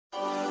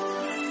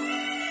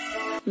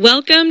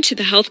Welcome to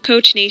the Health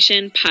Coach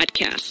Nation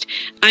podcast.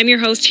 I'm your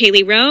host,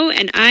 Haley Rowe,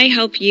 and I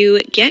help you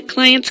get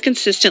clients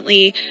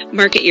consistently,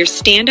 market your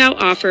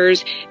standout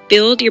offers,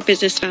 build your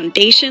business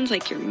foundations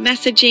like your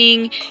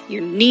messaging,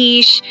 your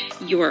niche,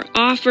 your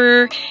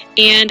offer,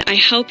 and I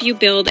help you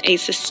build a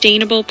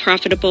sustainable,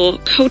 profitable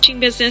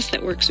coaching business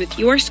that works with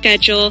your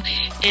schedule.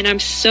 And I'm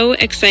so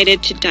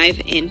excited to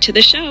dive into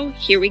the show.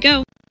 Here we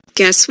go.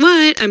 Guess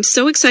what? I'm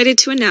so excited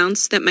to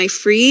announce that my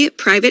free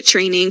private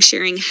training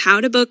sharing how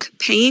to book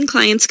paying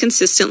clients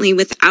consistently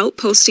without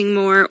posting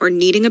more or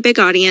needing a big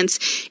audience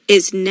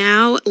is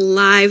now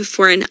live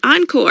for an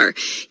encore.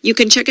 You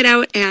can check it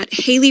out at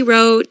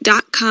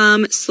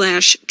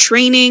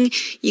haleyrowe.com/training.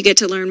 You get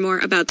to learn more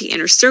about the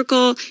inner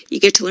circle.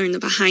 You get to learn the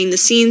behind the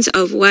scenes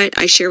of what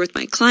I share with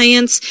my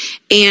clients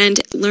and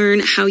learn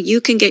how you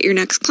can get your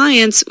next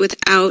clients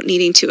without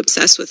needing to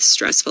obsess with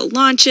stressful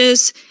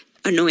launches,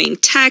 annoying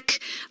tech,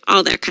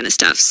 all that kind of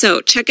stuff. So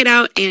check it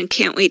out and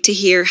can't wait to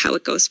hear how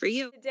it goes for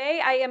you.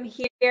 Today I am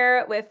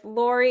here with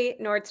Lori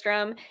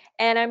Nordstrom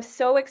and I'm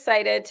so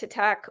excited to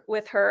talk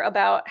with her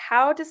about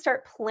how to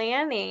start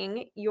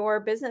planning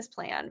your business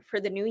plan for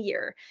the new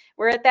year.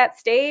 We're at that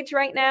stage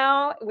right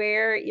now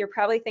where you're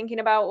probably thinking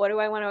about what do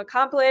I want to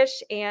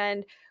accomplish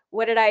and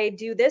what did I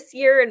do this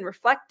year and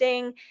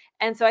reflecting.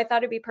 And so I thought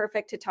it'd be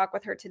perfect to talk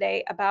with her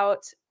today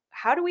about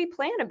how do we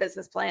plan a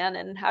business plan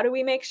and how do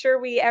we make sure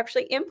we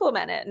actually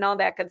implement it and all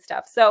that good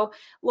stuff. So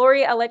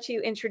Lori, I'll let you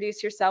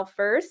introduce yourself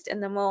first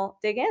and then we'll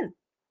dig in.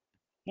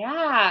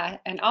 Yeah,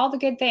 and all the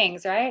good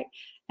things, right?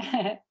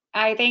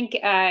 I think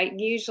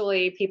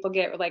usually people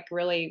get like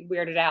really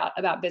weirded out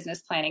about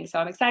business planning. So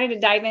I'm excited to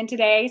dive in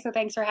today. So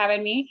thanks for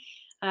having me.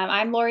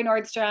 I'm Lori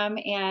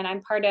Nordstrom and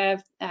I'm part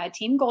of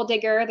Team Goal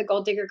Digger, the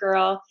Goal Digger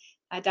Girl.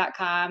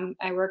 .com.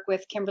 I work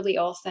with Kimberly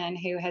Olson,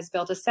 who has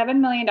built a $7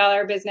 million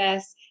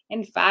business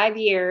in 5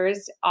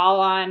 years,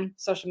 all on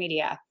social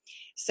media.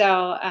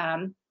 So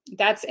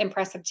that's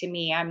impressive to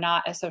me. I'm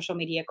not a social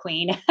media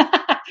queen.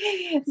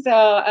 So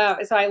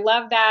I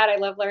love that. I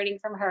love learning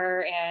from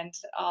her and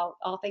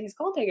all things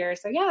Goal Digger.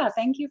 So yeah,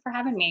 thank you for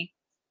having me.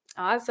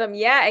 Awesome.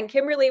 Yeah. And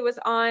Kimberly was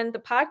on the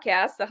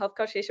podcast, the Health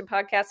Coach Nation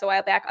podcast a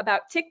while back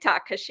about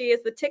TikTok because she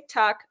is the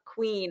TikTok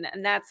queen.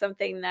 And that's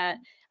something that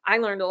I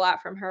learned a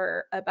lot from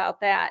her about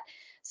that.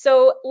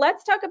 So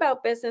let's talk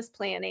about business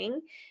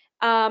planning.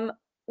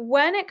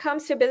 When it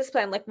comes to business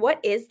plan, like what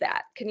is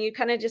that? Can you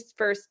kind of just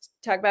first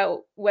talk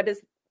about what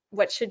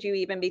should you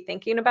even be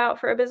thinking about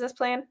for a business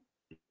plan?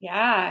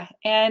 Yeah.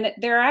 And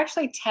there are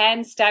actually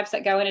 10 steps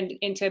that go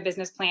into a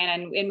business plan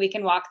and we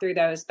can walk through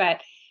those. But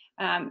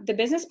the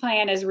business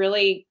plan is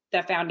really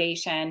the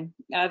foundation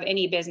of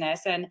any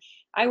business. And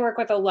I work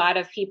with a lot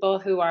of people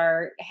who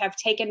have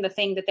taken the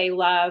thing that they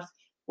love,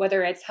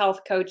 whether it's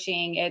health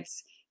coaching,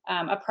 it's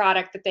a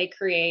product that they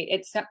create,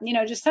 it's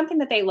just something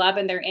that they love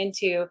and they're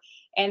into,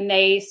 and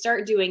they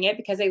start doing it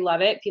because they love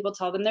it. People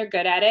tell them they're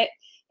good at it,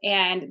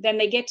 and then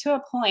they get to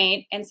a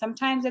point, and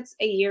sometimes it's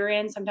a year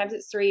in, sometimes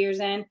it's 3 years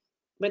in,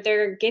 but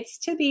there gets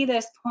to be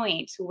this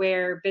point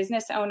where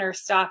business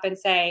owners stop and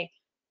say,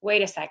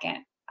 "Wait a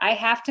second, I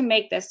have to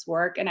make this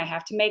work, and I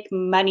have to make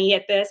money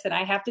at this, and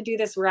I have to do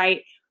this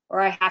right,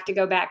 or I have to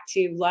go back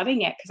to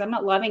loving it because I'm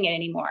not loving it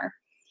anymore."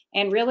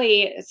 And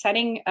really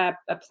setting a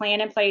plan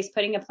in place,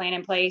 putting a plan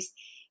in place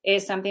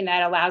is something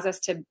that allows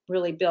us to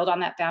really build on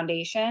that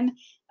foundation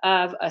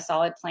of a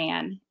solid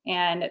plan.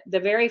 And the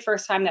very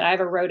first time that I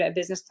ever wrote a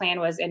business plan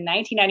was in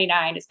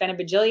 1999. It's been a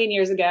bajillion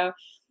years ago,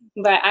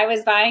 but I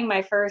was buying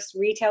my first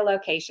retail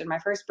location, my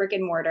first brick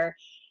and mortar.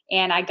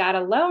 And I got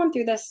a loan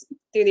through the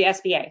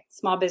SBA,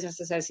 Small Business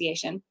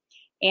Association.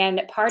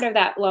 And part of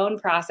that loan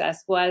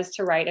process was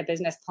to write a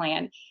business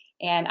plan.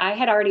 And I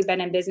had already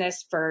been in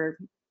business for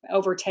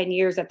over 10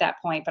 years at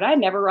that point, but I had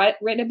never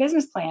written a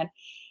business plan.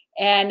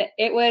 And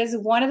it was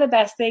one of the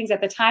best things at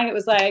the time. It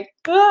was like,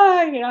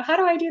 how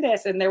do I do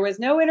this? And there was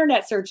no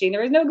internet searching. There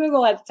was no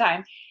Google at the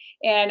time.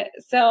 And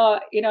so,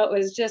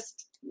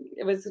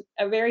 it was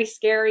a very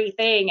scary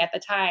thing at the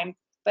time,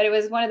 but it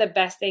was one of the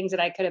best things that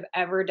I could have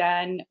ever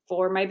done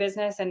for my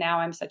business. And now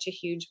I'm such a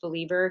huge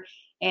believer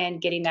in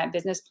getting that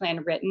business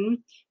plan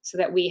written so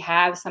that we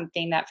have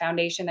something, that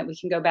foundation that we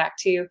can go back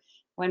to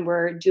when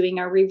we're doing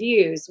our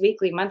reviews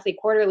weekly, monthly,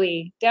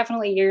 quarterly,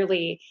 definitely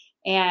yearly.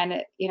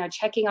 And,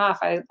 checking off,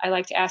 I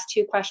like to ask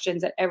 2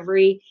 questions at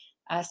every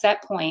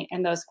set point.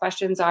 And those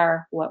questions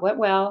are what went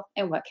well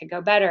and what could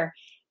go better.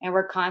 And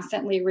we're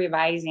constantly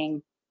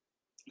revising.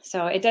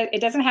 So it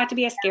doesn't have to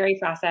be a scary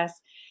process.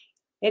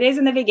 It is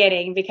in the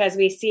beginning because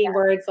we see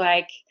words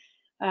like,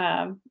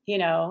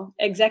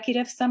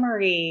 executive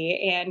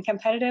summary and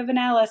competitive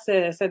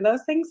analysis. And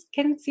those things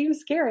can seem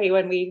scary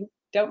when we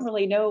don't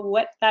really know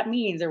what that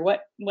means or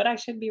what I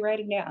should be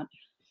writing down.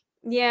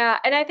 Yeah.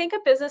 And I think a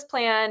business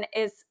plan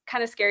is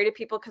kind of scary to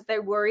people because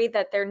they're worried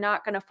that they're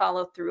not going to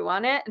follow through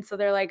on it. And so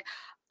they're like,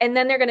 and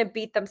then they're going to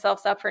beat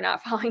themselves up for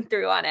not following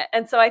through on it.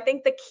 And so I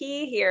think the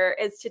key here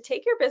is to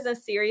take your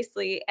business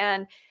seriously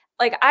and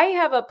like I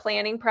have a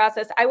planning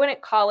process. I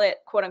wouldn't call it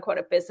quote unquote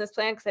a business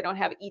plan because I don't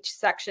have each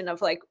section of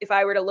like, if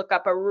I were to look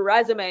up a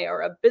resume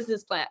or a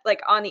business plan,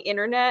 like on the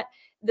internet,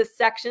 the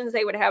sections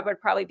they would have would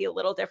probably be a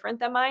little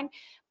different than mine.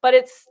 But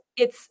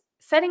it's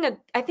setting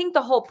I think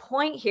the whole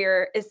point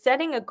here is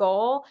setting a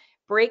goal,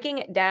 breaking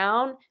it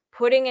down,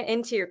 putting it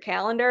into your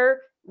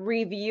calendar,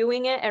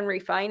 reviewing it and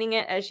refining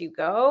it as you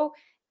go,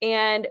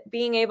 and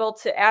being able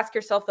to ask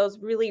yourself those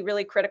really,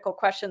 really critical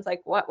questions like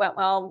what went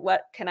well,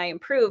 what can I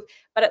improve?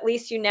 But at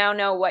least you now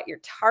know what your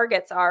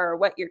targets are or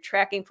what you're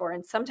tracking for.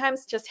 And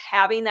sometimes just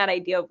having that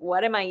idea of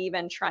what am I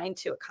even trying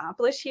to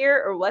accomplish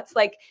here, or what's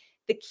like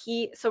the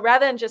key. So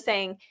rather than just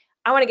saying,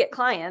 I want to get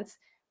clients,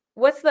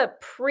 what's the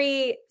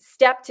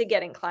pre-step to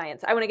getting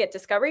clients? I want to get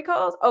discovery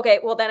calls. Okay,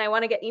 well then I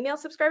want to get email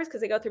subscribers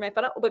because they go through my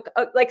funnel.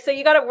 Like, so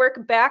you got to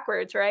work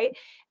backwards, right?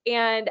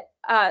 And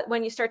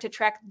when you start to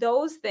track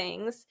those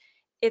things,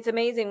 it's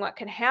amazing what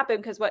can happen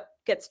because what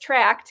gets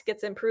tracked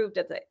gets improved,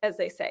 as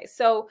they say.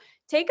 So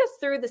take us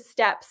through the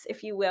steps,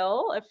 if you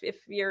will, if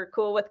you're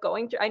cool with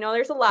going through. I know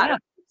there's a lot of,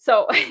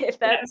 so if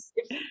that's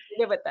if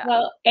you're good with that.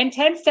 Well, and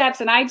 10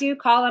 steps, and I do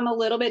call them a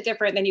little bit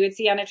different than you would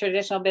see on a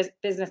traditional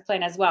business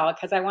plan as well,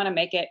 because I want to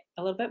make it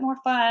a little bit more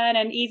fun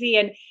and easy.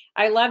 And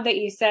I love that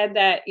you said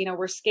that, you know,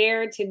 we're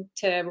scared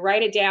to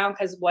write it down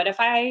because what if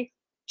I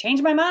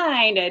change my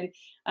mind? And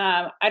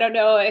I don't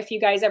know if you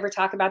guys ever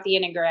talk about the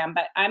Enneagram,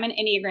 but I'm an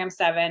Enneagram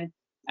 7.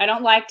 I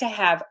don't like to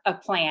have a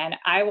plan.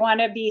 I want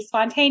to be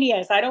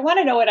spontaneous. I don't want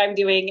to know what I'm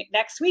doing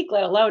next week,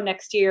 let alone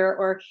next year,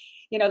 or,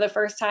 you know, the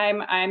first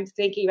time I'm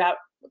thinking about,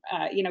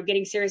 you know,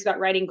 getting serious about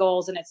writing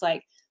goals. And it's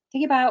like,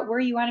 think about where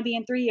you want to be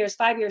in 3 years,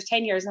 5 years,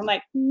 10 years. And I'm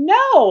like,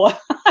 no,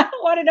 I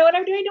don't want to know what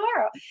I'm doing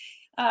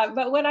tomorrow.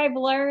 But what I've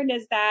learned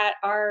is that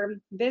our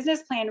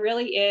business plan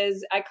really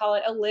is, I call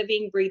it a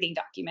living, breathing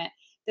document.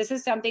 This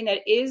is something that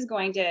is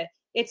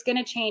it's going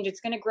to change, it's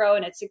going to grow,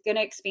 and it's going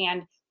to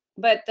expand.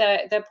 But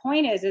the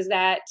point is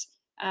that,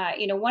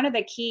 you know, one of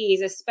the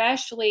keys,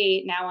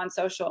 especially now on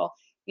social,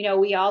 you know,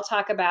 we all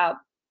talk about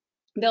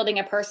building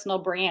a personal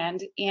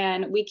brand,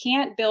 and we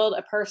can't build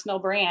a personal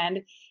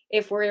brand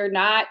if we're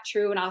not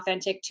true and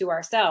authentic to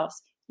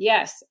ourselves.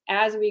 Yes,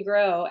 as we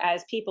grow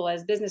as people,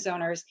 as business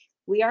owners,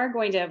 we are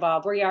going to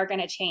evolve, we are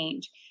going to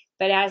change.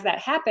 But as that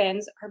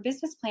happens, our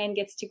business plan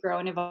gets to grow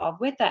and evolve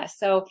with us.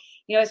 So,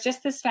 you know, it's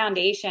just this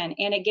foundation,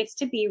 and it gets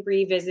to be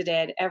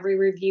revisited every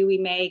review we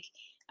make.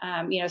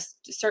 You know,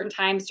 certain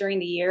times during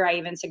the year, I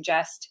even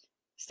suggest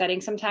setting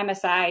some time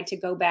aside to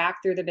go back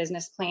through the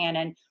business plan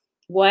and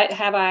what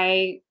have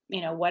I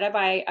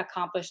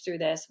accomplished through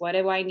this? What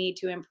do I need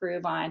to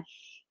improve on?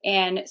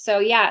 And so,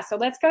 yeah, so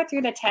let's go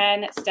through the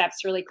 10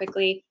 steps really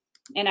quickly.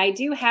 And I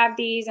do have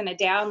these in a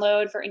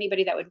download for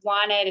anybody that would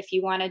want it. If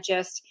you want to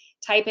just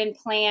type in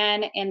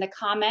plan in the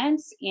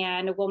comments,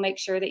 and we'll make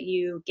sure that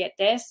you get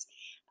this.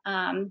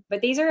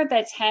 But these are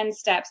the 10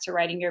 steps to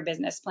writing your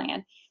business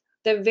plan.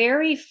 The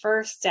very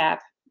first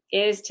step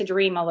is to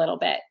dream a little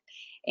bit.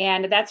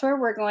 And that's where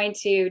we're going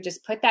to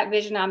just put that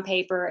vision on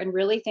paper and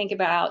really think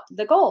about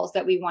the goals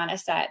that we want to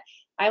set.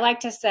 I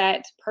like to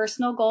set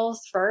personal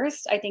goals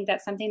first. I think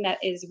that's something that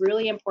is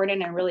really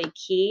important and really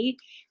key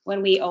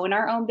when we own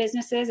our own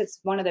businesses. It's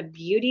one of the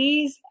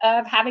beauties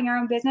of having our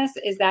own business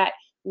is that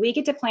we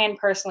get to plan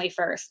personally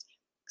first.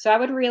 So I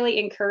would really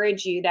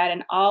encourage you that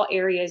in all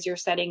areas you're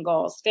setting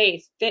goals,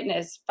 faith,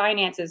 fitness,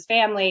 finances,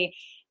 family,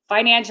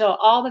 financial,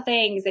 all the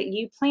things that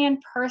you plan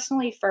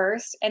personally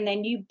first, and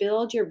then you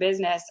build your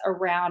business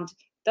around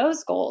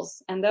those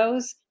goals and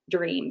those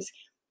dreams.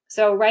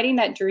 So writing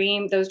that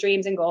dream, those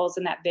dreams and goals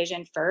and that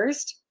vision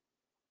first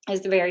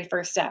is the very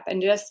first step.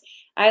 And just,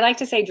 I like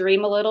to say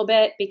dream a little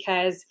bit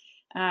because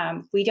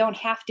we don't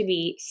have to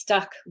be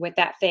stuck with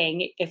that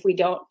thing if we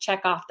don't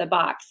check off the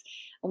box.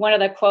 One of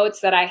the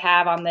quotes that I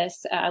have on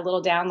this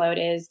little download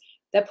is,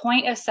 the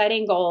point of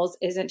setting goals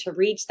isn't to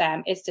reach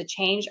them, it's to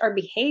change our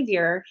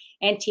behavior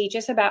and teach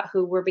us about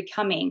who we're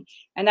becoming.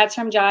 And that's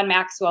from John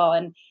Maxwell.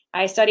 And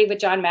I studied with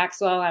John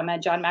Maxwell. I'm a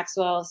John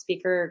Maxwell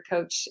speaker,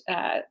 coach,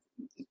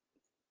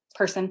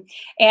 person.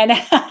 And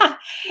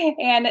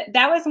and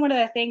that was one of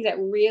the things that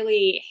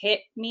really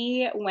hit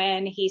me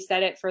when he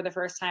said it for the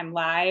first time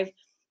live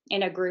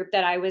in a group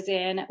that I was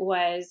in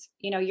was,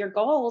 you know, your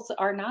goals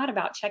are not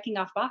about checking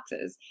off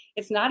boxes.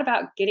 It's not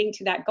about getting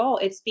to that goal.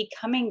 It's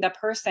becoming the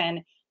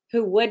person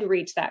who would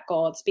reach that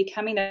goal. It's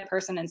becoming that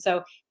person. And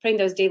so putting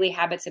those daily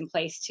habits in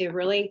place to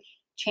really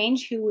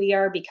change who we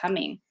are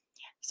becoming.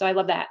 So I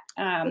love that.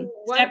 One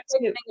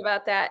thing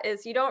about that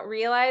is you don't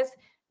realize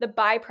the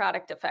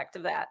byproduct effect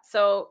of that.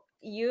 So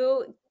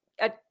you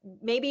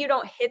maybe you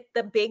don't hit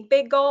the big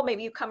goal.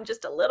 Maybe you come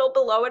just a little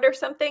below it or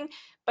something,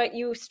 but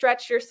you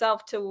stretch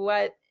yourself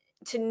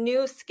to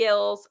new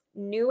skills,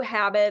 new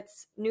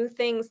habits, new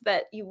things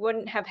that you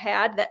wouldn't have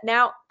had that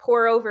now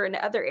pour over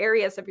into other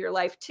areas of your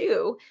life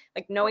too.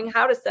 Like knowing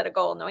how to set a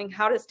goal, knowing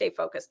how to stay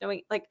focused,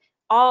 knowing like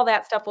all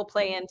that stuff will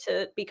play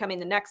into becoming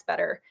the next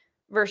better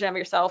version of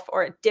yourself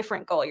or a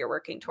different goal you're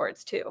working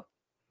towards too.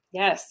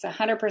 Yes,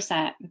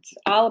 100%. It's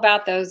all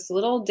about those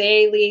little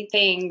daily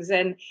things.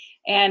 And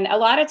a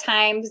lot of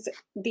times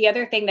the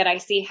other thing that I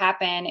see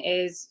happen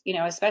is,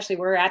 especially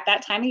we're at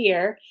that time of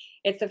year,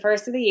 it's the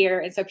first of the year.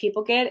 And so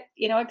people get,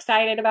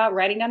 excited about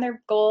writing down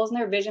their goals and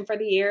their vision for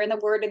the year and the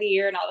word of the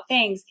year and all the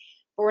things,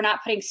 but we're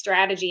not putting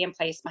strategy in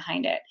place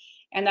behind it.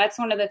 And that's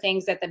one of the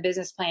things that the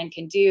business plan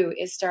can do,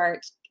 is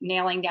start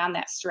nailing down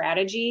that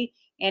strategy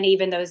and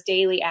even those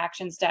daily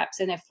action steps.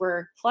 And if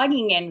we're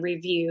plugging in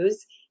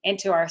reviews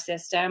into our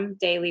system,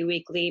 daily,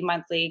 weekly,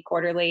 monthly,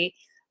 quarterly,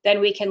 then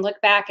we can look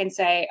back and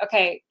say,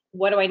 okay,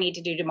 what do I need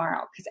to do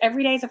tomorrow? Because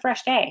every day is a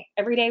fresh day.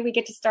 Every day we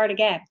get to start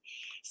again.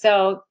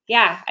 So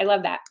yeah, I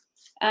love that.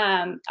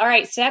 All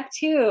right, step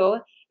 2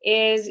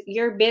 is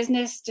your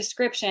business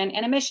description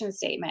and a mission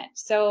statement.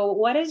 So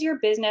what is your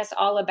business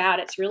all about?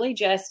 It's really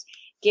just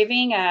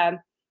giving a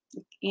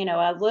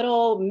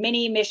little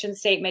mini mission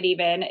statement.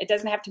 Even it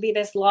doesn't have to be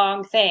this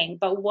long thing,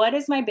 but what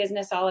is my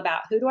business all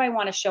about? Who do I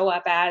want to show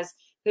up as?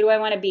 Who do I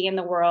want to be in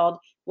the world?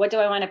 What do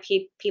I want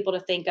people to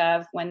think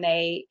of when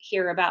they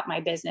hear about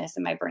my business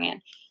and my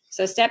brand?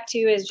 So step 2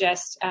 is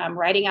just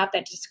writing out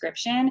that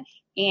description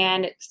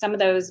and some of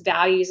those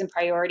values and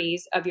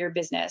priorities of your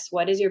business.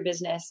 What is your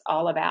business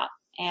all about?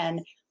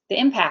 And the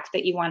impact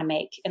that you want to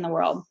make in the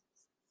world.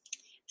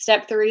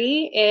 Step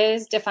 3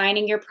 is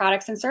defining your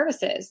products and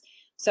services.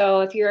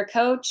 So if you're a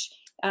coach,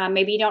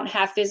 maybe you don't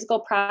have physical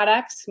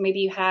products, maybe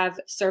you have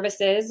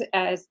services,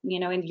 as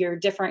in your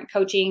different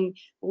coaching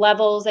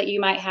levels that you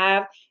might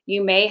have.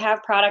 You may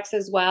have products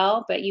as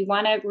well, but you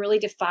want to really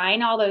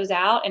define all those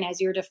out. And as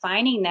you're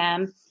defining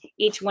them,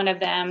 each one of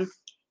them,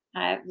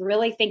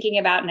 really thinking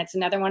about, and it's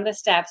another one of the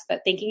steps,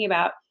 but thinking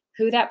about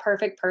who that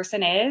perfect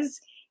person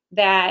is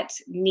that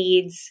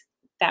needs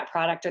that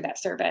product or that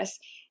service.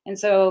 And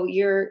so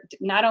you're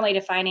not only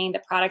defining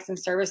the products and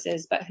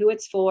services, but who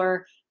it's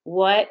for,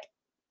 what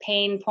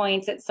pain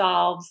points it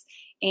solves,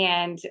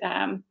 and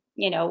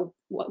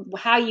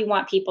how you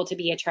want people to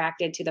be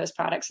attracted to those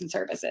products and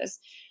services.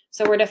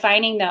 So we're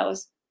defining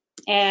those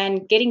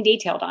and getting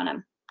detailed on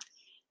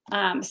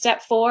them.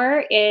 Step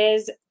 4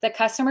 is the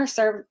customer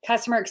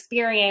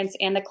experience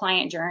and the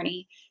client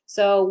journey.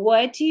 So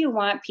what do you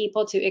want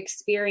people to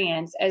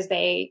experience as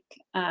they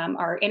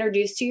are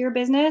introduced to your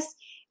business,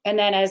 and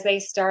then as they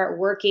start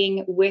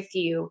working with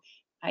you,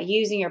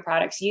 using your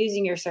products,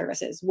 using your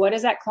services? What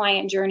does that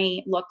client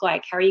journey look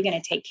like? How are you going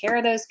to take care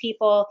of those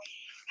people?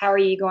 How are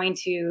you going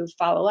to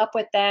follow up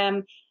with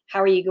them?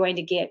 How are you going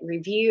to get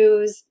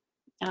reviews?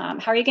 How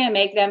are you going to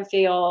make them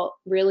feel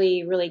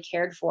really, really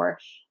cared for?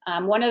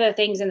 One of the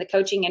things in the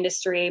coaching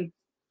industry,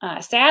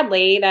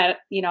 sadly, that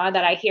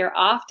I hear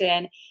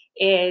often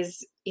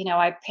is,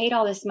 I paid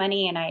all this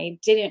money and I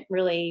didn't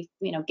really,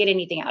 get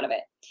anything out of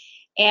it.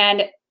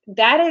 And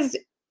that is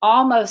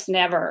almost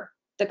never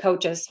the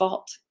coach's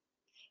fault.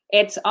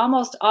 It's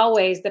almost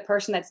always the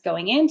person that's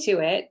going into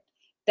it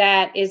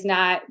that is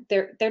not,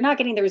 they're not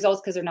getting the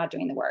results because they're not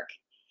doing the work,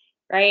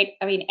 right?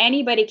 I mean,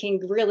 anybody can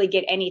really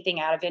get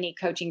anything out of any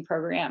coaching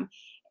program.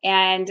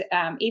 And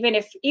even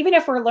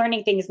if we're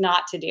learning things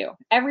not to do,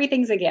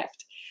 everything's a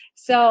gift.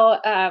 So,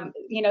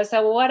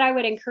 so what I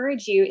would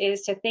encourage you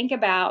is to think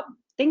about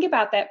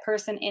that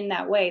person in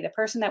that way, the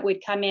person that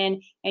would come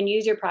in and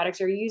use your products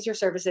or use your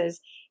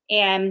services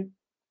and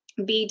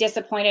be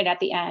disappointed at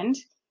the end.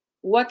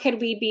 What could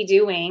we be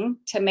doing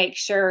to make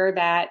sure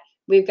that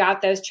we've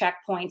got those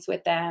checkpoints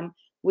with them?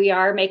 We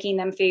are making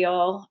them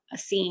feel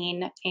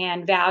seen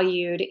and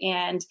valued.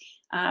 And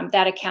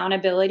that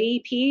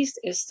accountability piece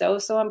is so,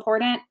 so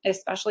important,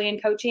 especially in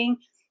coaching,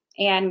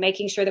 and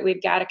making sure that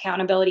we've got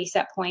accountability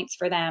set points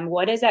for them.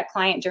 What does that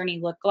client journey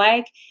look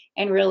like?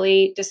 And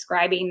really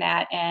describing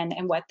that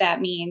and what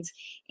that means.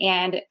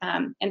 And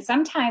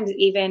sometimes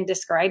even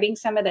describing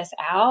some of this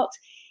out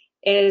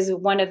is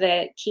one of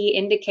the key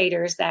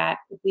indicators that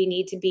we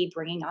need to be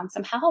bringing on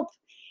some help,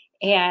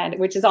 and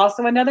which is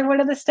also another one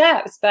of the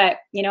steps. But,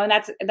 and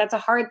that's a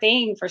hard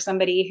thing for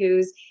somebody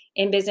who's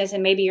in business,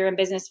 and maybe you're in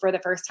business for the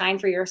first time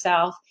for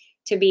yourself,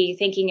 to be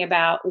thinking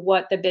about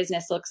what the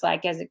business looks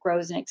like as it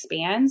grows and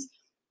expands.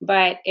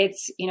 But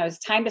it's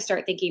time to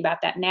start thinking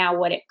about that now,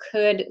 what it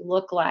could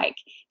look like.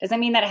 Doesn't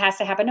mean that it has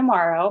to happen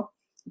tomorrow,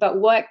 but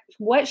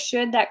what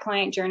should that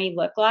client journey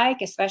look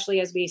like, especially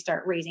as we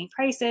start raising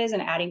prices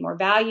and adding more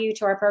value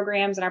to our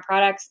programs and our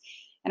products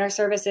and our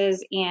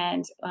services,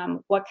 and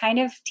what kind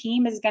of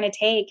team is going to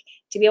take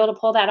to be able to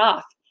pull that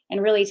off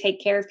and really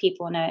take care of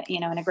people in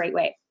a great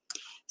way.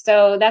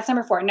 So that's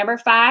number 4. Number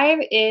 5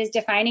 is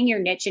defining your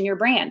niche and your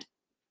brand.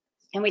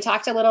 And we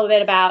talked a little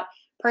bit about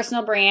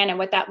personal brand and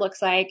what that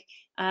looks like,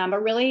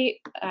 but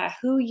really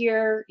who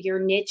your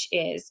niche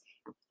is.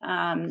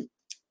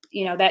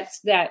 That's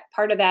that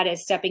part of that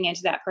is stepping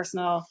into that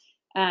personal,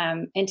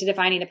 into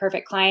defining the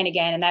perfect client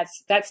again. And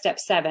that's step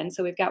 7.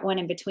 So we've got one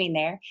in between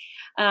there.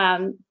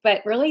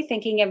 But really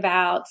thinking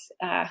about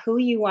who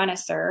you want to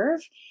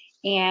serve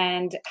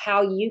and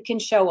how you can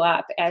show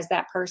up as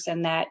that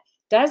person that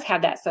does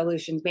have that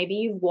solution. Maybe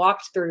you've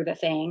walked through the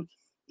thing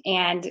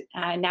and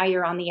now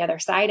you're on the other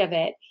side of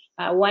it.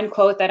 One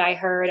quote that I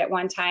heard at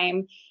one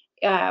time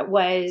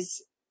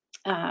was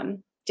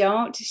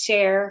don't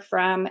share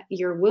from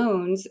your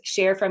wounds,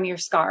 share from your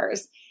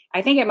scars.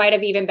 I think it might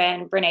have even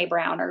been Brene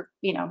Brown or,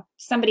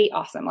 somebody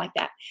awesome like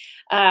that.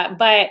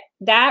 But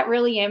that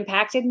really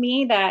impacted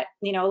me that,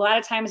 a lot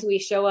of times we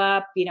show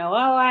up,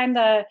 oh, I'm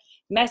the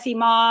messy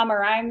mom,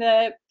 or I'm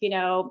the,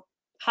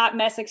 hot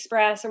mess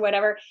express or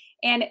whatever.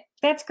 And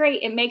that's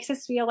great. It makes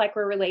us feel like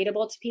we're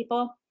relatable to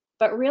people.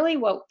 But really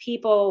what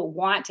people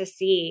want to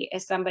see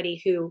is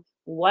somebody who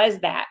was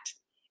that.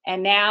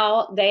 And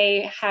now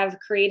they have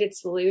created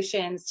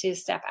solutions to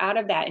step out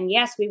of that. And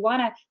yes, we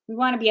want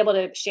to be able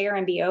to share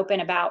and be open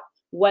about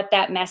what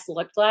that mess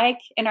looked like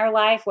in our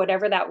life,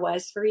 whatever that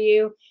was for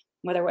you,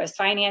 whether it was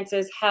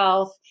finances,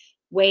 health,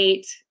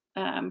 weight,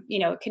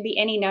 it could be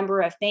any number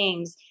of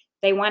things.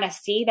 They want to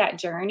see that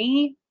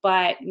journey,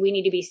 but we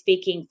need to be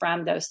speaking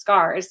from those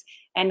scars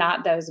and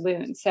not those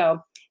wounds. So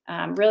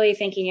really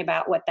thinking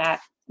about what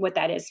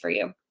that is for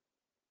you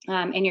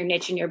in your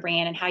niche and your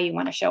brand and how you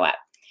want to show up.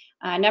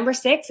 Number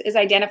 6 is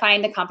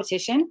identifying the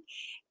competition.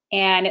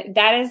 And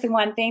that is the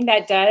one thing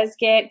that does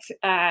get,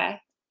 I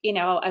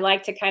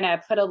like to kind of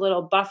put a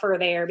little buffer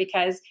there,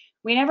 because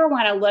we never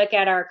want to look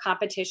at our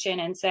competition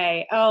and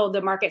say, oh,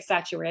 the market's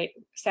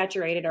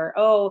saturated, or,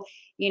 oh,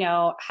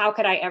 how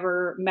could I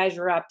ever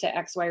measure up to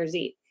X, Y, or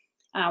Z?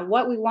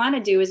 What we want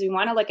to do is we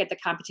want to look at the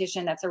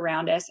competition that's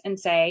around us and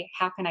say,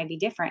 how can I be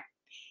different?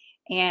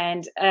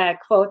 And a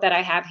quote that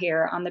I have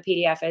here on the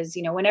PDF is,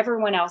 when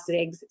everyone else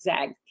zigs,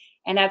 zag.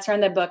 And that's from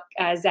the book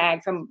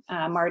Zag from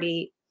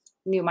Marty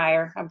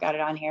Neumeier. I've got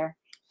it on here.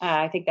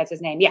 I think that's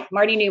his name. Yeah,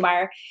 Marty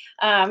Neumeier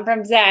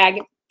from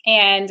Zag.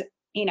 And,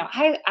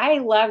 I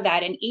love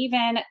that. And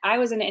even I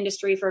was in the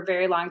industry for a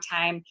very long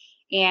time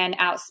and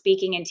out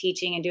speaking and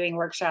teaching and doing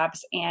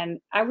workshops. And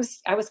I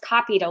was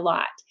copied a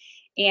lot.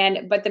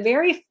 But the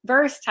very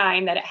first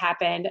time that it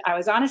happened, I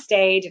was on a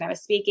stage and I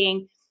was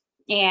speaking.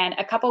 And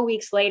a couple of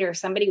weeks later,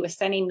 somebody was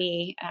sending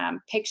me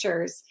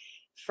pictures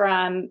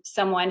from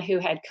someone who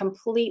had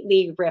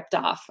completely ripped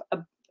off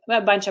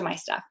a bunch of my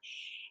stuff.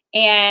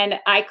 And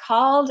I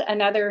called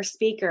another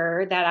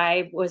speaker that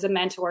I was a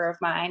mentor of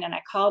mine. And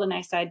I called and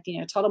I said,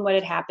 told him what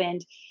had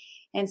happened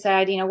and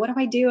said, what do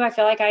I do? I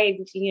feel like I,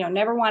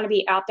 never want to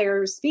be out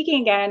there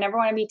speaking again. I never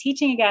want to be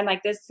teaching again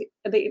like this.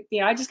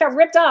 I just got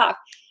ripped off.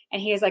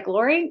 And he is like,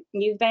 Lori,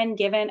 you've been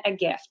given a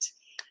gift.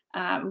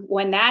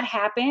 When that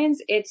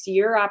happens, it's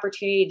your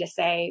opportunity to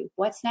say,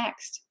 what's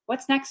next?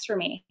 What's next for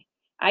me?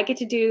 I get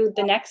to do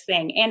the next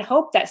thing and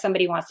hope that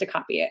somebody wants to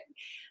copy it.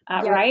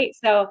 Right.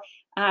 So,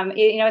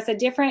 it's a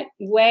different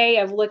way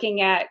of looking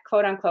at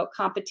quote unquote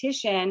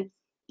competition,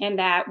 in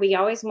that we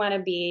always want to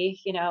be,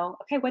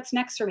 okay, what's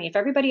next for me? If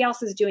everybody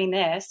else is doing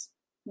this,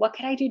 what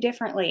could I do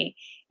differently?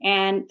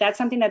 And that's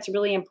something that's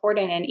really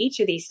important in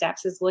each of these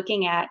steps, is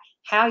looking at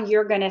how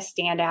you're going to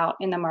stand out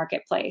in the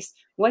marketplace.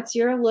 What's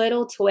your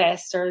little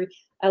twist, or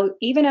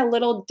even a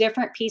little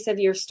different piece of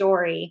your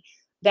story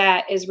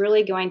that is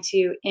really going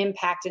to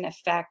impact and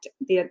affect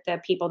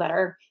the people that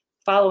are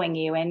following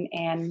you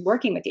and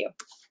working with you.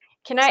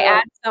 Can I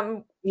add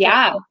some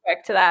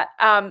quick to that?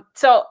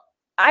 So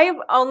I've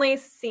only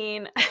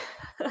seen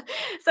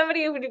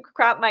somebody who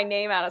cropped my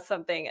name out of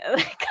something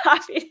and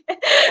copied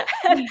it.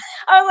 And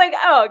I was like,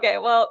 oh, okay,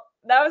 well,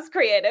 that was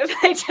creative.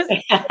 I just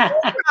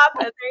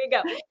cropped it. There you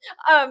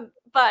go.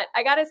 But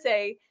I got to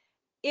say,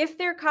 if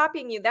they're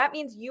copying you, that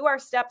means you are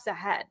steps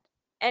ahead.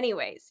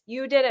 Anyways,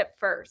 you did it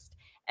first.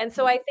 And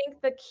so I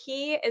think the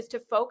key is to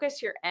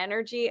focus your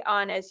energy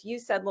on, as you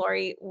said,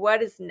 Lori,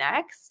 what is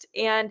next?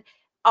 And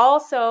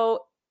also,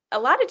 a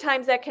lot of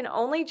times that can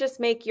only just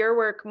make your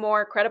work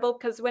more credible,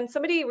 because when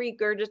somebody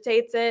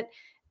regurgitates it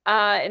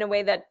in a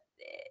way that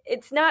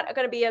it's not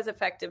going to be as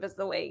effective as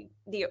the way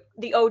the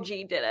OG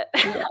did it.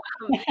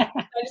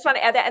 I just want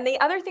to add that. And the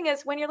other thing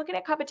is, when you're looking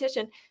at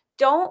competition,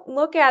 don't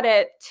look at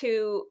it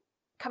to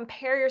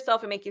compare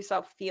yourself and make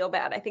yourself feel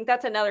bad. I think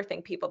that's another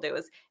thing people do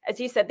is, as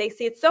you said, they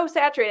see it's so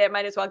saturated, it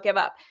might as well give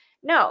up.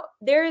 No,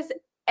 there's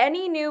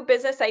any new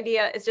business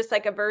idea is just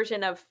like a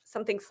version of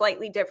something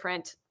slightly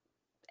different,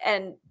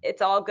 and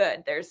it's all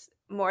good. There's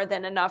more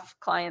than enough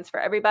clients for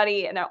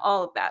everybody and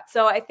all of that.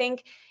 So I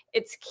think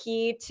it's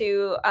key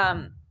to,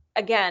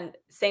 again,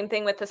 same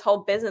thing with this whole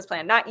business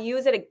plan, not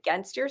use it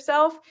against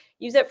yourself,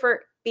 use it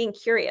for being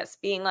curious,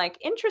 being like,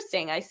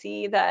 interesting, I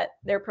see that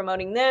they're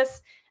promoting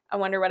this. I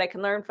wonder what I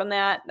can learn from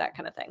that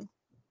kind of thing.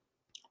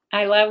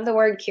 I love the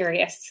word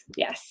curious.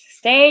 Yes.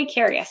 Stay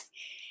curious.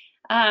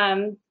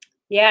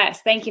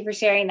 Yes. Thank you for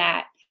sharing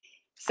that.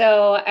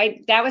 So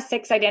that was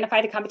 6,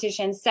 identify the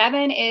competition.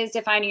 7 is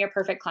defining your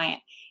perfect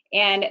client.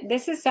 And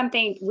this is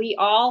something we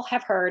all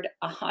have heard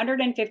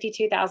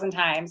 152,000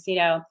 times,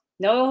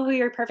 know who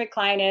your perfect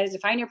client is,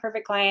 define your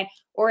perfect client,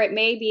 or it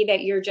may be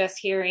that you're just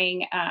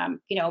hearing,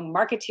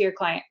 market to your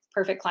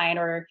perfect client,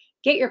 or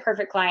get your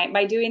perfect client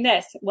by doing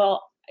this.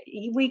 Well,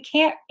 we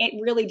can't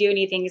really do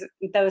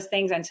those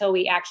things until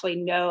we actually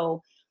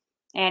know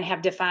and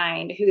have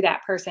defined who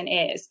that person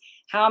is.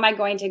 How am I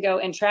going to go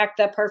and track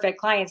the perfect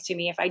clients to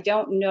me if I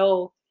don't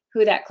know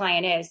who that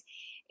client is?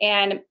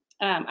 And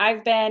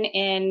I've been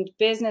in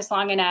business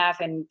long enough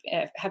and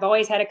have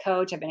always had a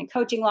coach. I've been in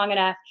coaching long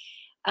enough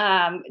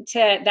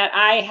that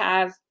I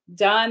have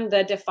done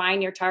the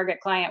Define Your Target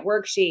Client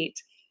worksheet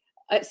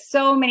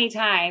so many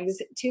times,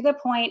 to the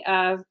point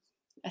of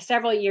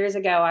several years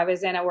ago, I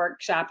was in a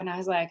workshop and I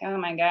was like, oh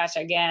my gosh,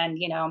 again,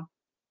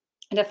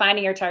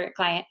 defining your target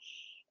client.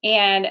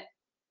 And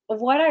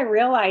what I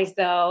realized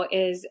though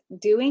is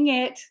doing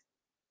it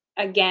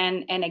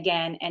again and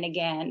again and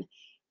again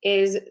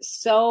is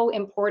so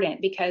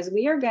important, because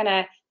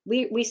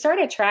we start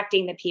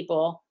attracting the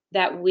people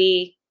that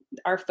we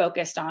are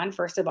focused on.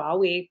 First of all,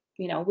 we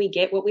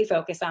get what we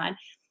focus on.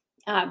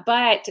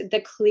 But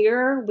the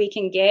clearer we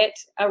can get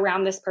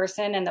around this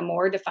person and the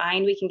more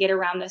defined we can get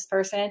around this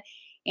person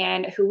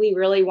and who we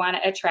really want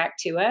to attract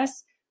to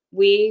us,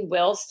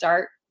 we'll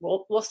start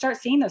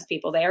seeing those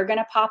people. They are going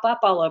to pop up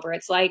all over.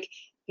 It's like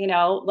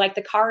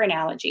the car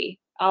analogy.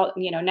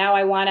 Now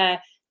I want a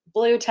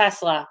blue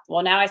Tesla.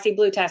 Well, now I see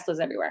blue Teslas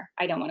everywhere.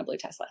 I don't want a blue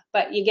Tesla,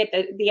 but you get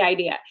the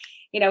idea.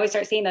 We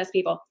start seeing those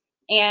people.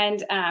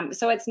 And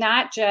so it's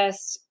not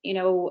just,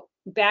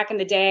 back in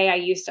the day, I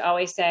used to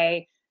always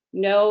say,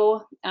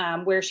 know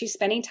where she's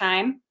spending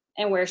time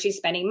and where she's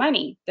spending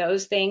money.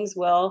 Those things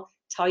will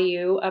tell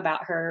you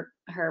about her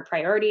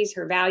priorities,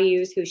 her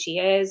values, who she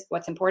is,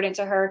 what's important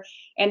to her.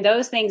 And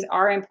those things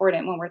are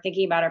important when we're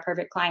thinking about our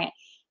perfect client.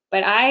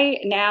 But I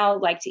now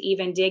like to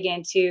even dig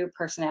into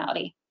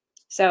personality.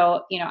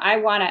 So,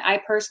 I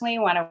personally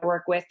want to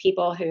work with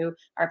people who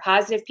are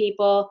positive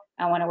people.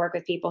 I want to work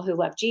with people who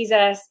love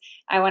Jesus.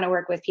 I want to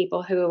work with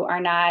people who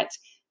are not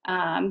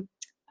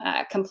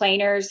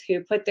complainers,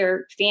 who put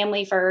their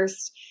family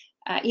first.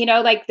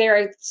 There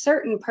are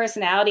certain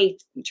personality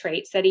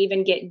traits that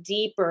even get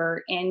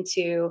deeper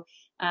into,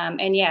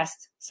 and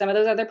yes, some of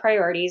those other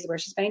priorities, where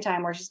she's spending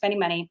time, where she's spending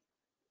money.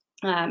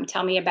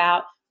 Tell me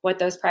about what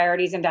those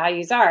priorities and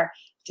values are.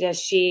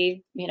 Does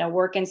she,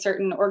 work in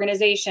certain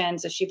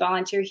organizations? Does she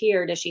volunteer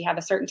here? Does she have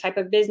a certain type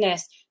of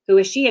business? Who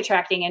is she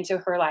attracting into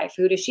her life?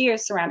 Who does she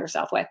surround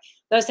herself with?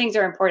 Those things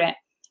are important.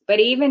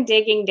 But even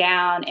digging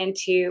down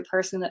into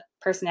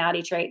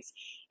personality traits,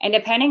 and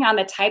depending on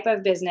the type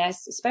of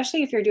business,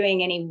 especially if you're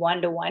doing any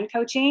one-to-one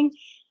coaching,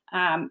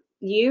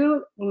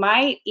 you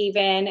might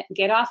even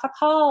get off a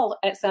call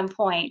at some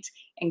point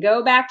and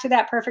go back to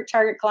that perfect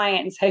target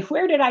client and say,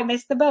 where did I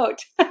miss the boat?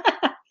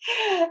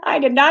 I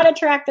did not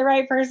attract the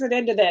right person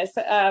into this.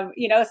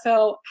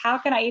 So how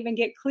can I even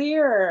get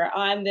clearer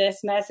on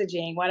this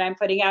messaging, what I'm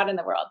putting out in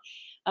the world?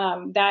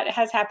 That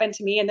has happened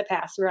to me in the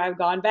past, where I've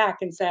gone back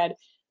and said,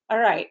 all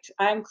right,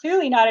 I'm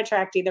clearly not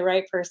attracting the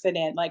right person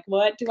in. Like,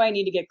 what do I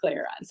need to get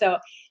clear on? So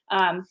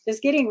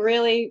just getting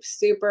really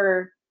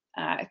super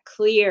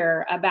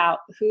clear about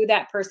who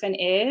that person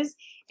is.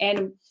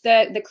 And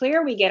the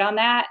clearer we get on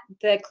that,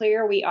 the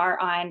clearer we are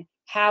on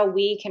how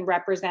we can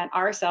represent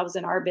ourselves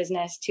in our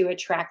business to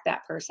attract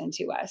that person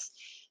to us.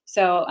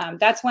 So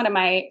that's one of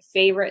my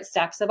favorite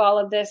steps of all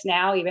of this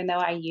now, even though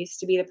I used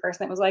to be the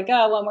person that was like,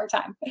 oh, one more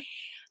time.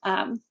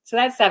 So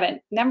that's 7.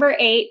 Number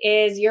 8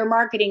 is your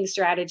marketing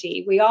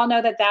strategy. We all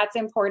know that that's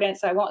important,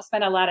 so I won't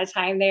spend a lot of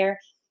time there,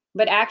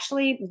 but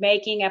actually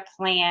making a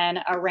plan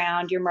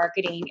around your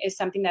marketing is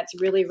something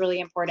that's really, really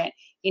important.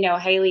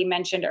 Haley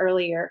mentioned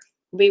earlier,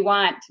 we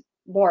want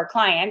more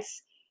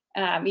clients.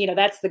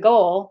 That's the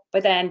goal,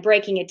 but then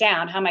breaking it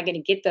down, how am I going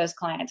to get those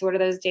clients? What are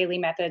those daily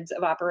methods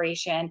of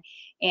operation?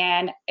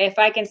 And if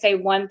I can say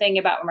one thing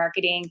about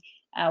marketing,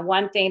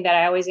 one thing that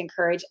I always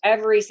encourage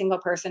every single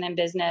person in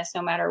business,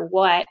 no matter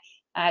what,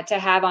 to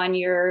have on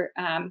your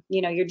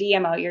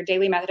DMO, your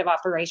daily method of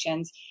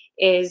operations,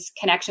 is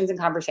connections and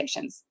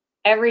conversations.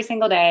 Every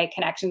single day,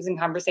 connections and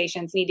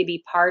conversations need to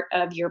be part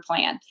of your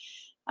plan.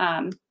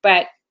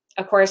 But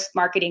of course,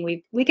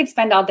 marketing, we could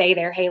spend all day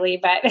there, Haley,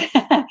 but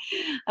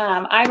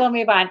I will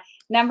move on.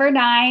 Number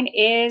 9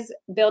 is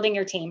building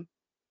your team.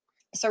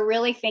 So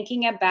really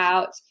thinking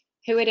about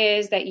who it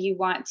is that you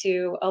want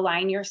to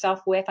align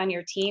yourself with on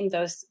your team,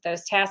 those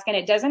tasks. And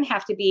it doesn't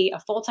have to be a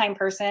full-time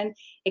person.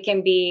 It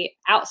can be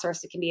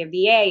outsourced. It can be a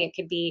VA. It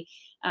could be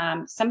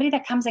somebody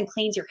that comes and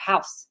cleans your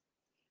house.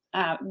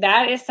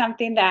 That is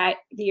something that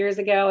years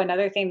ago,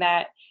 another thing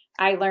that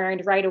I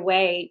learned right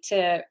away,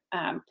 to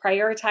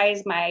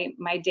prioritize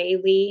my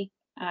daily,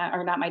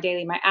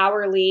 my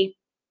hourly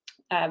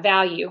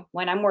value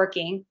when I'm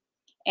working.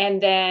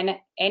 And then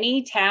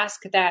any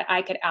task that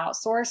I could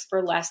outsource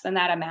for less than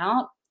that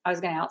amount, I was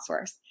going to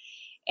outsource.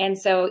 And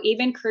so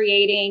even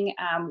creating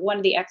one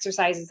of the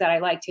exercises that I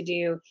like to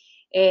do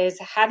is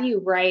have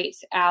you write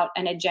out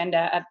an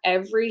agenda of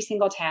every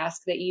single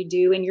task that you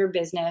do in your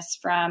business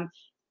from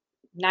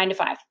 9 to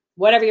 5,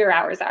 whatever your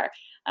hours are,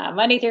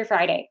 Monday through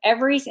Friday,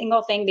 every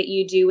single thing that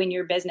you do in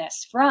your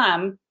business,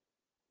 from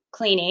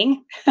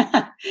cleaning,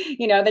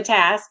 the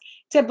task,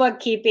 to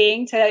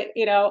bookkeeping,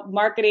 to,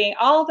 marketing,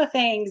 all the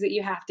things that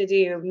you have to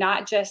do,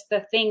 not just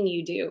the thing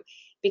you do.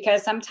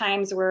 Because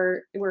sometimes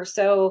we're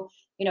so,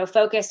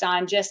 focused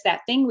on just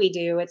that thing we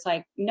do. It's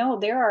like, no,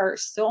 there are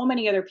so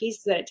many other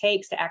pieces that it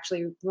takes to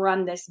actually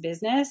run this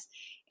business.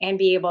 and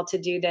be able to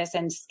do this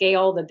and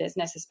scale the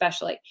business,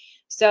 especially.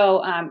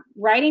 So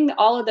writing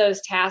all of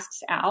those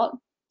tasks out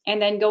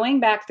and then going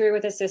back through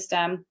with a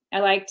system, I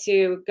like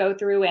to go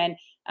through and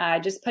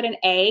just put an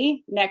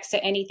A next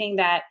to anything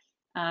that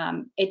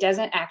it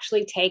doesn't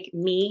actually take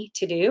me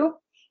to do,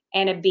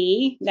 and a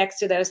B next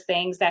to those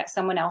things that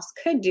someone else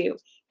could do.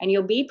 And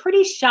you'll be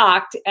pretty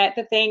shocked at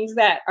the things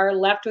that are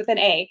left with an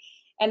A.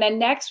 And then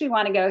next we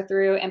want to go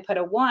through and put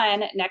a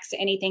 1 next to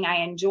anything I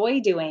enjoy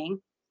doing,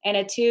 and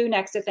a 2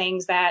 next to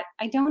things that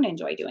I don't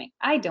enjoy doing.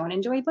 I don't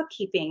enjoy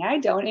bookkeeping. I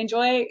don't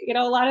enjoy,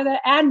 a lot of the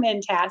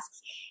admin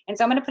tasks. And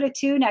so I'm going to put a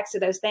 2 next to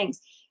those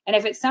things. And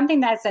if it's something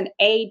that's an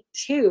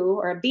A2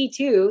 or a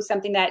B2,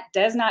 something that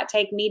does not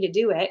take me to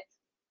do it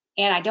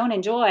and I don't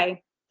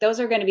enjoy, those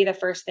are going to be the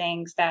first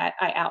things that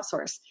I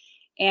outsource.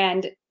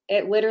 And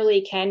it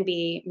literally can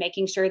be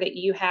making sure that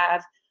you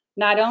have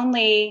not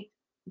only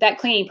that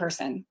cleaning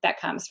person that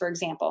comes, for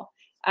example.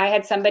 I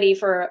had somebody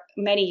for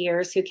many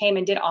years who came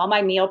and did all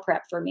my meal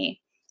prep for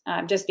me,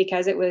 just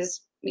because it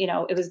was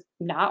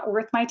not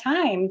worth my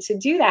time to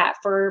do that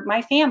for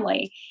my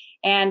family.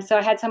 And so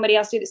I had somebody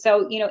else do that.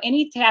 So,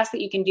 any task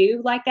that you can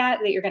do like that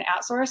you're going to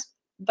outsource,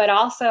 but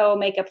also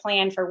make a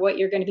plan for what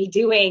you're going to be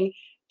doing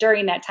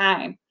during that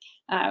time.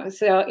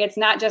 So it's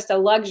not just a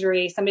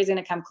luxury. Somebody's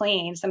going to come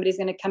clean. Somebody's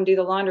going to come do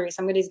the laundry.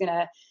 Somebody's going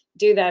to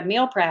do the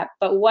meal prep.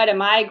 But what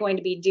am I going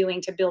to be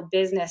doing to build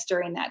business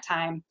during that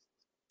time?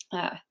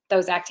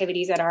 Those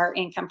activities that are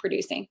income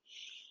producing.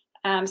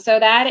 So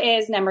that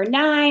is number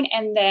 9.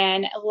 And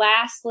then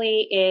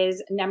lastly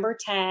is number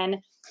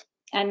 10,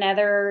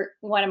 another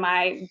one of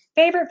my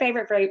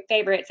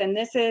favorites. And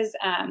this is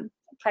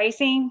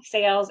pricing,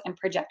 sales, and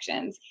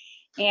projections.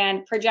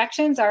 And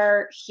projections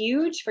are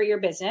huge for your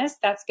business.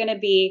 That's going to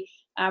be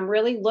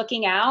really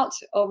looking out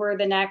over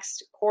the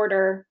next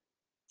quarter,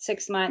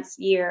 6 months,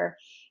 year,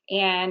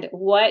 and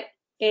what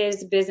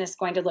is business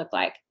going to look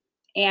like.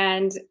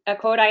 And a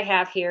quote I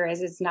have here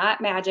is, it's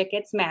not magic,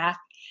 it's math.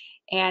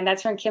 And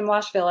that's from Kim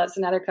Walsh-Phillips,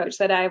 another coach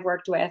that I've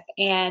worked with.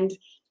 And,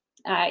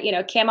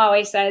 Kim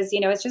always says,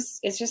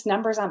 it's just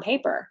numbers on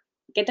paper.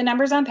 Get the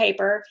numbers on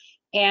paper.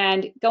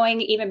 And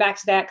going even back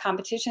to that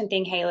competition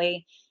thing,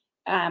 Haley,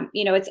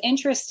 it's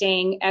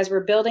interesting as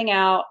we're building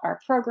out our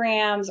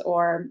programs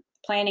or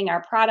planning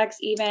our products,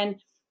 even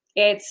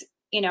it's,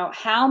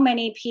 how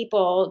many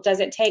people does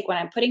it take when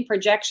I'm putting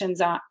projections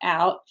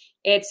out?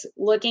 It's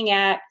looking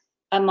at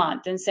a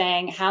month and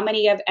saying, how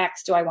many of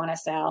X do I want to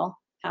sell?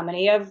 How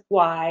many of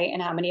Y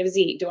and how many of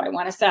Z do I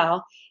want to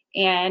sell?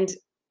 And,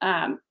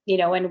 and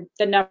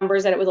the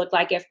numbers that it would look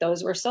like if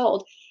those were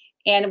sold.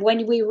 And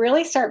when we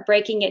really start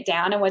breaking it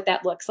down and what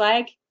that looks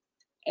like,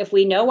 if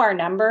we know our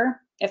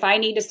number, if I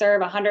need to serve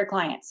 100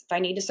 clients, if I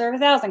need to serve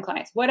 1,000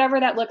 clients, whatever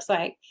that looks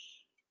like,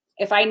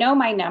 if I know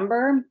my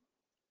number,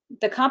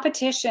 the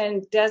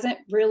competition doesn't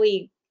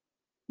really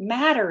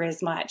matter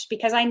as much,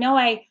 because I know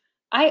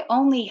I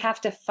only have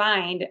to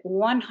find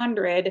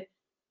 100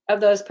 of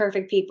those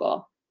perfect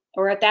people,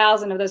 or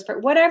 1,000 of those,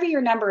 whatever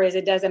your number is,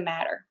 it doesn't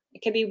matter.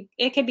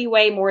 It could be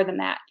way more than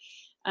that.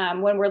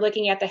 When we're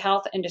looking at the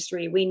health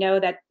industry, we know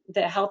that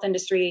the health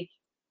industry,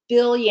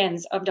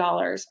 billions of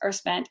dollars are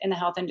spent in the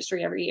health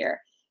industry every year.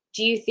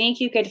 Do you think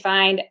you could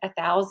find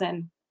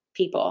 1,000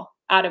 people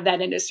out of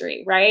that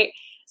industry, right?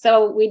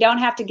 So we don't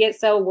have to get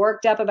so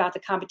worked up about the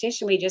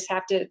competition. We just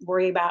have to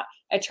worry about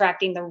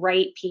attracting the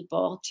right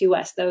people to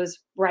us, those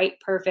right,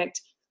 perfect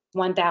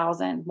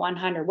 1,000,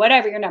 100,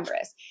 whatever your number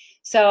is.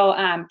 So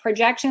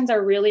projections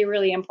are really,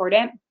 really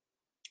important.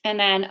 And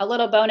then a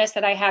little bonus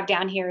that I have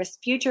down here is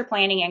future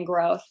planning and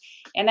growth.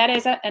 And that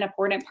is an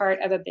important part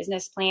of a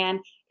business plan,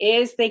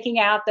 is thinking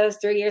out those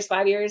 3 years,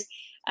 5 years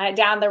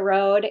down the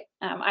road.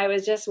 I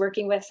was just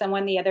working with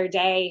someone the other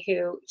day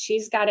who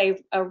she's got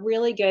a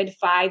really good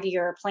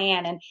 5-year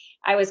plan. And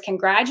I was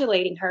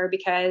congratulating her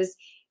because,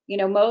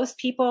 most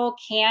people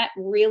can't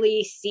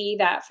really see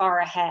that far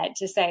ahead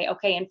to say,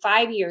 okay, in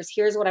 5 years,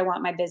 here's what I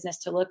want my business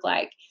to look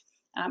like.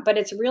 But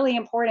it's really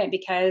important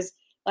because,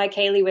 like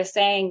Haley was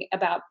saying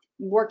about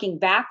working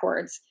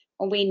backwards,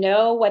 when we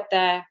know what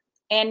the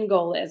end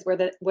goal is,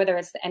 whether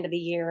it's the end of the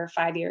year or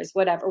 5 years,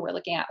 whatever we're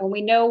looking at, when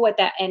we know what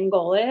that end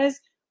goal is,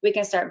 we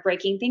can start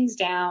breaking things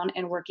down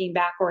and working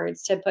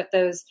backwards to put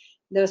those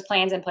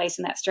plans in place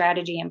and that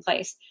strategy in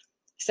place.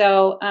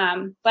 So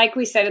like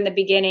we said in the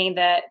beginning,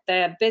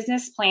 the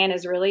business plan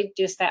is really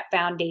just that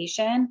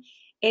foundation.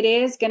 It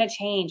is going to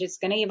change. It's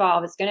going to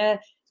evolve. It's going to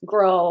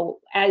grow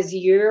as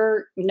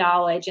your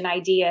knowledge and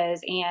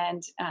ideas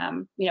and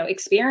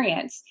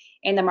experience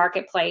in the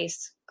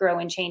marketplace grow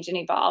and change and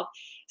evolve.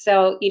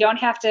 So you don't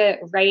have to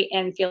write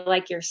and feel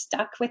like you're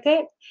stuck with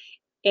it.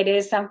 It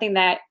is something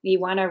that you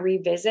want to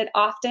revisit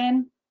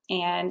often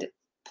and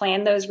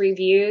plan those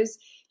reviews.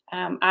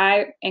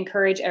 I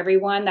encourage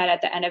everyone that at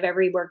the end of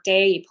every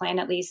workday, you plan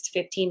at least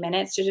 15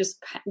 minutes to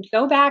just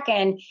go back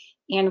and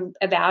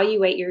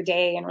evaluate your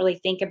day and really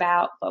think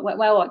about what went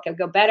well, what could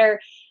go better.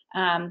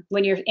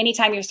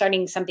 Anytime you're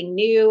starting something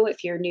new,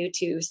 if you're new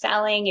to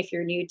selling, if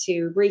you're new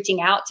to reaching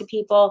out to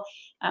people,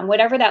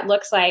 whatever that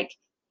looks like,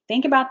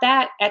 think about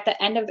that at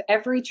the end of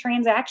every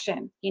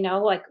transaction.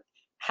 Like,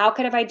 how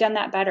could have I done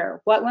that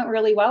better? What went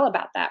really well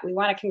about that? We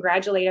want to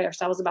congratulate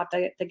ourselves about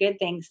the good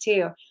things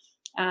too.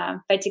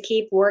 But to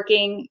keep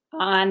working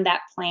on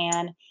that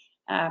plan.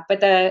 But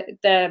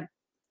the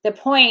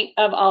point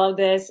of all of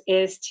this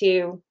is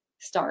to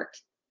start.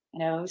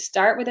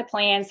 Start with a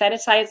plan, set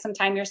aside some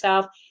time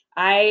yourself.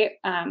 I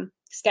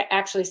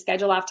actually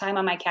schedule off time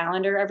on my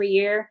calendar every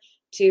year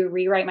to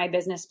rewrite my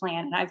business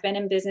plan. And I've been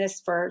in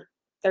business for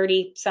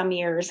 30 some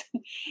years.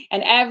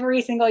 And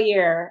every single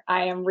year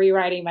I am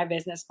rewriting my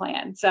business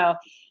plan. So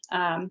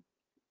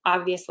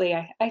obviously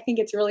I think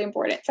it's really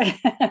important.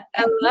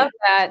 I love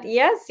that.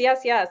 Yes.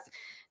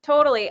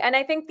 Totally. And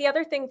I think the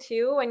other thing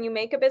too, when you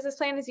make a business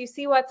plan, is you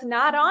see what's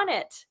not on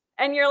it.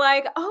 And you're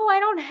like, oh, I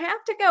don't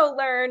have to go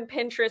learn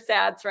Pinterest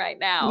ads right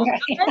now.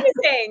 Right.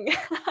 Amazing.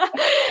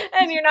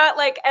 And you're not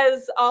like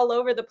as all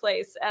over the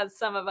place as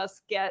some of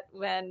us get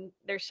when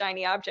their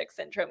shiny object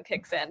syndrome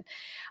kicks in.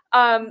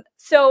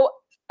 So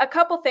a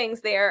couple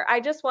things there. I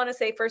just want to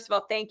say, first of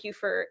all, thank you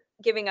for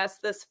giving us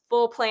this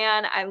full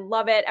plan. I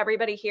love it.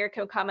 Everybody here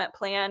can comment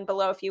plan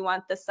below if you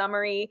want the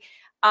summary.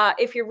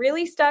 If you're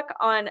really stuck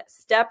on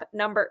step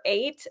number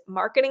 8,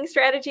 marketing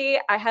strategy,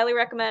 I highly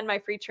recommend my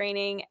free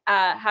training,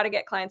 how to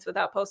get clients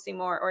without posting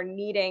more or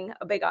needing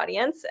a big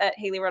audience at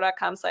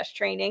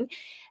haleyrowe.com/training.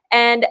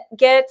 And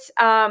get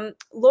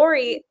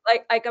Lori,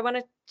 like I want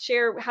to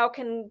share, how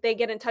can they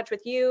get in touch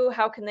with you?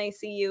 How can they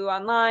see you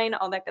online?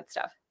 All that good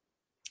stuff.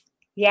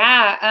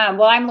 Yeah.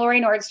 Well, I'm Lori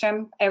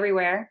Nordstrom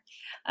everywhere.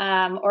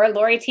 Or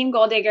Lori Team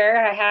Goal Digger.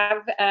 I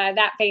have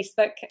that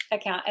Facebook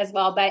account as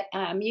well. But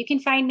you can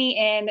find me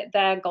in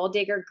the Goal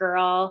Digger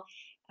Girl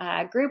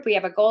group. We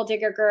have a Goal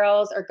Digger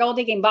Girls or Goal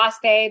Digging Boss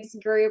Babes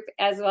group,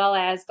 as well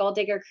as Goal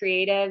Digger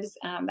Creatives.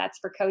 That's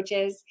for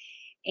coaches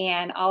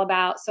and all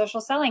about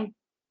social selling.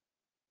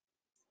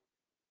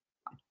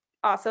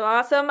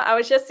 Awesome. I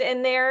was just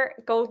in there,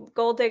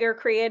 Goal Digger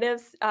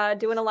Creatives,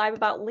 doing a live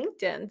about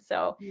LinkedIn.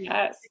 So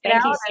yes,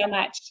 thank you so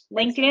much.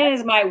 LinkedIn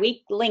is my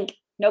weak link.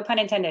 No pun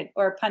intended,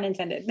 or pun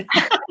intended.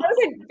 That was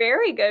a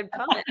very good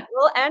pun.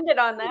 We'll end it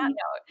on that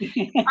note.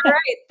 All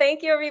right.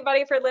 Thank you,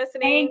 everybody, for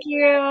listening. Thank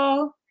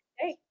you.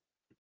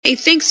 Hey,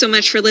 thanks so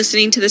much for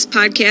listening to this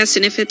podcast.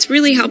 And if it's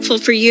really helpful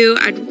for you,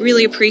 I'd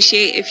really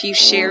appreciate if you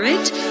share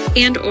it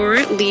and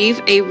or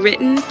leave a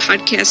written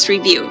podcast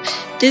review.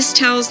 This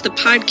tells the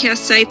podcast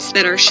sites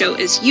that our show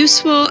is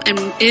useful and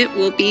it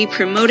will be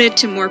promoted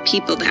to more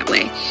people that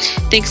way.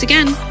 Thanks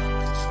again.